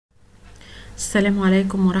السلام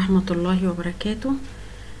عليكم ورحمة الله وبركاته.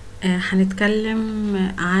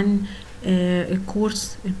 هنتكلم عن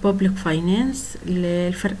الكورس البابليك فاينانس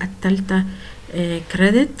للفرقة الثالثة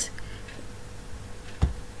كريدت.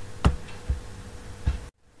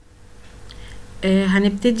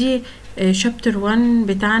 هنبتدي شابتر 1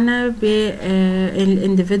 بتاعنا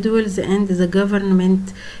بالindividuals and the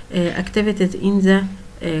government activities in the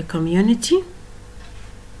community.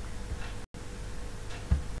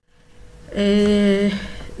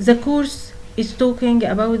 The course is talking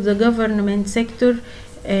about the government sector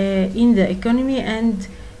in the economy and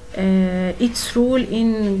its role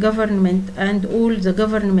in government and all the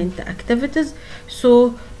government activities.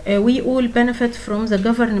 So we all benefit from the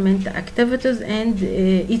government activities and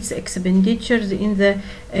its expenditures in the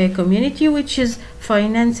community, which is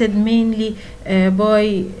financed mainly by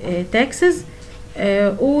taxes.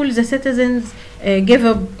 All the citizens give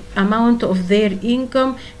up amount of their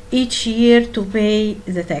income each year to pay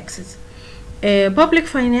the taxes. Public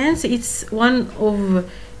finance is one of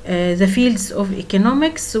the fields of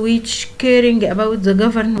economics which caring about the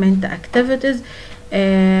government activities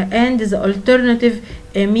and the alternative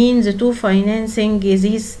means to financing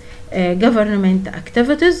these government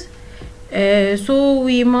activities. So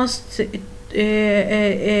we must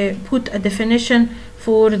put a definition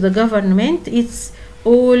for the government. It's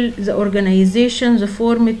all the organizations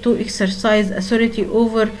formed to exercise authority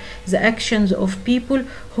over the actions of people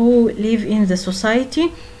who live in the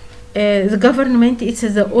society. The government is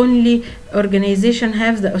the only organization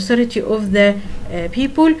have the authority of the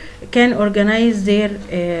people, can organize their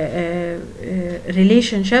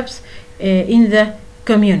relationships in the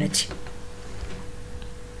community.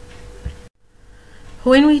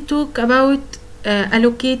 When we talk about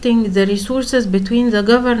allocating the resources between the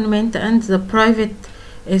government and the private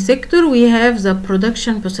sector, we have the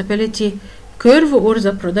production possibility curve or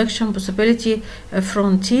the production possibility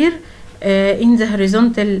frontier. In the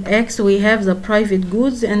horizontal axis we have the private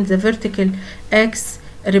goods and the vertical axis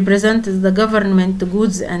represents the government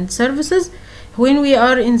goods and services. When we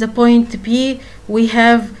are in the point P, we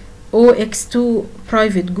have OX2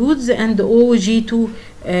 private goods and OG2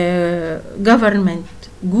 government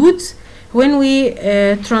goods. When we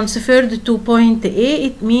transferred to point A,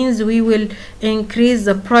 it means we will increase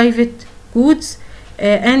the private goods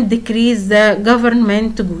and decrease the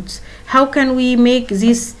government goods. How can we make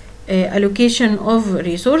this allocation of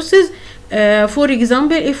resources? For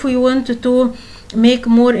example, if we want to make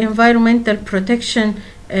more environmental protection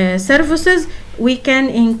services, we can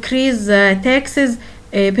increase the taxes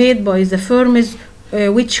paid by the firms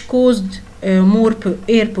which caused more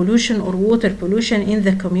air pollution or water pollution in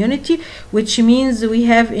the community, which means we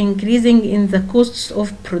have increasing in the costs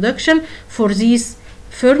of production for these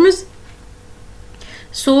firms.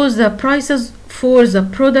 So the prices for the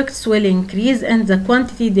products will increase and the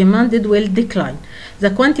quantity demanded will decline. The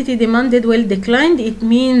quantity demanded will decline. It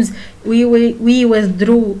means we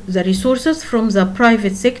withdraw the resources from the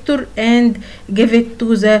private sector and give it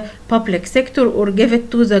to the public sector or give it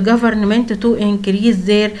to the government to increase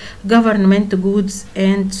their government goods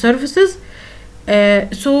and services.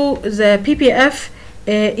 So the PPF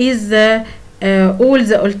is all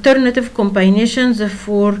the alternative combinations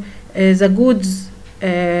for the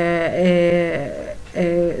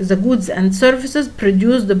goods and services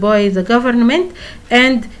produced by the government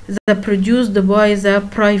and the produced by the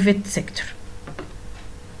private sector.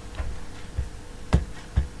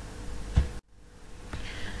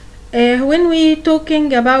 When we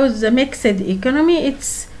talking about the mixed economy,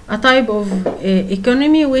 it's a type of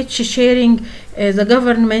economy which sharing the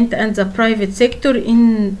government and the private sector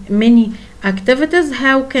in many activities.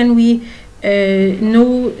 How can we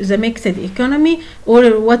know the mixed economy,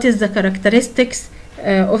 or what is the characteristics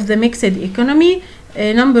of the mixed economy?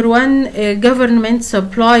 Number one, government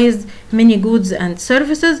supplies many goods and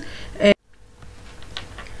services.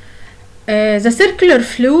 The circular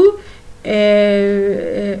flow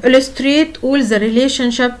illustrate all the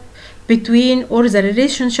relationship between or the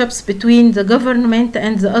relationships between the government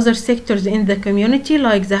and the other sectors in the community,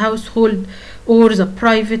 like the household or the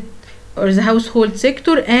private or the household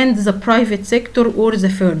sector and the private sector or the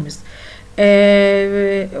firms.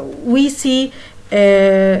 We see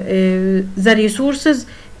the resources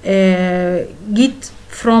get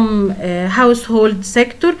from household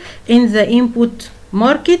sector in the input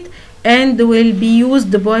market and will be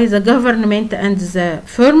used by the government and the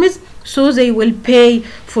firms. So they will pay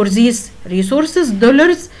for these resources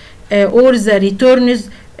dollars or the returns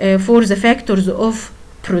for the factors of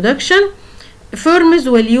production. Firms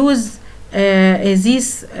will use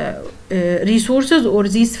these resources or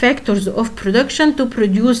these factors of production to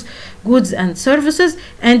produce goods and services,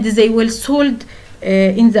 and they will sold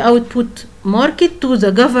in the output market to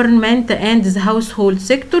the government and the household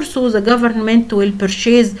sector. So the government will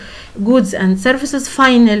purchase goods and services,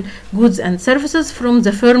 final goods and services from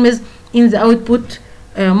the firms in the output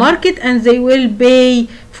market, and they will pay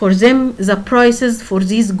for them the prices for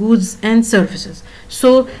these goods and services.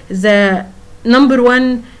 So the number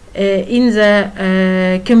one in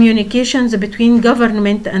the communications between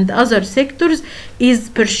government and other sectors is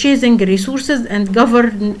purchasing resources and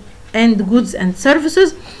goods and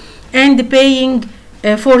services and paying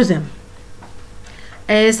for them.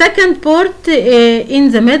 Second part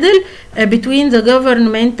in the middle between the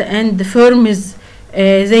government and the firms,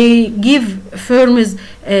 they give firms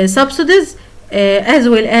subsidies as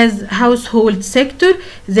well as household sector.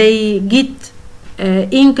 They get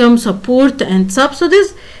income support and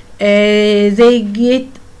subsidies. They get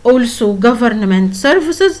also government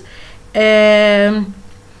services. Then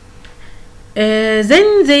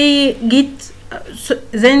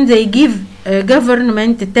they give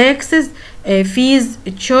government taxes, fees,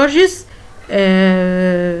 charges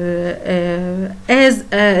as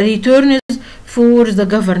returns for the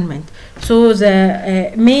government. So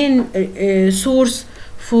the main source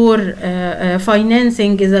for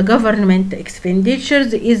financing the government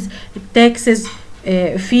expenditures is taxes,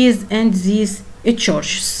 fees, and these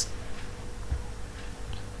charges.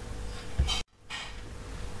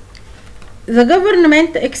 The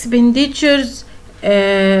government expenditures,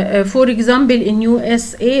 for example, in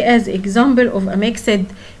USA, as example of a mixed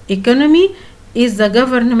economy, is the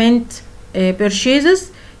government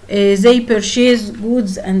purchases. They purchase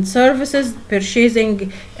goods and services,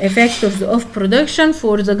 purchasing factors of production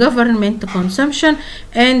for the government consumption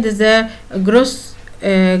and the gross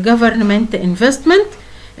government investment.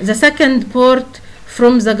 The second part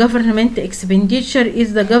from the government expenditure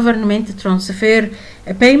is the government transfer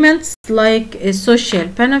payments like social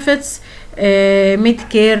benefits,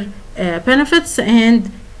 Medicare benefits,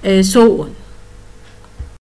 and so on.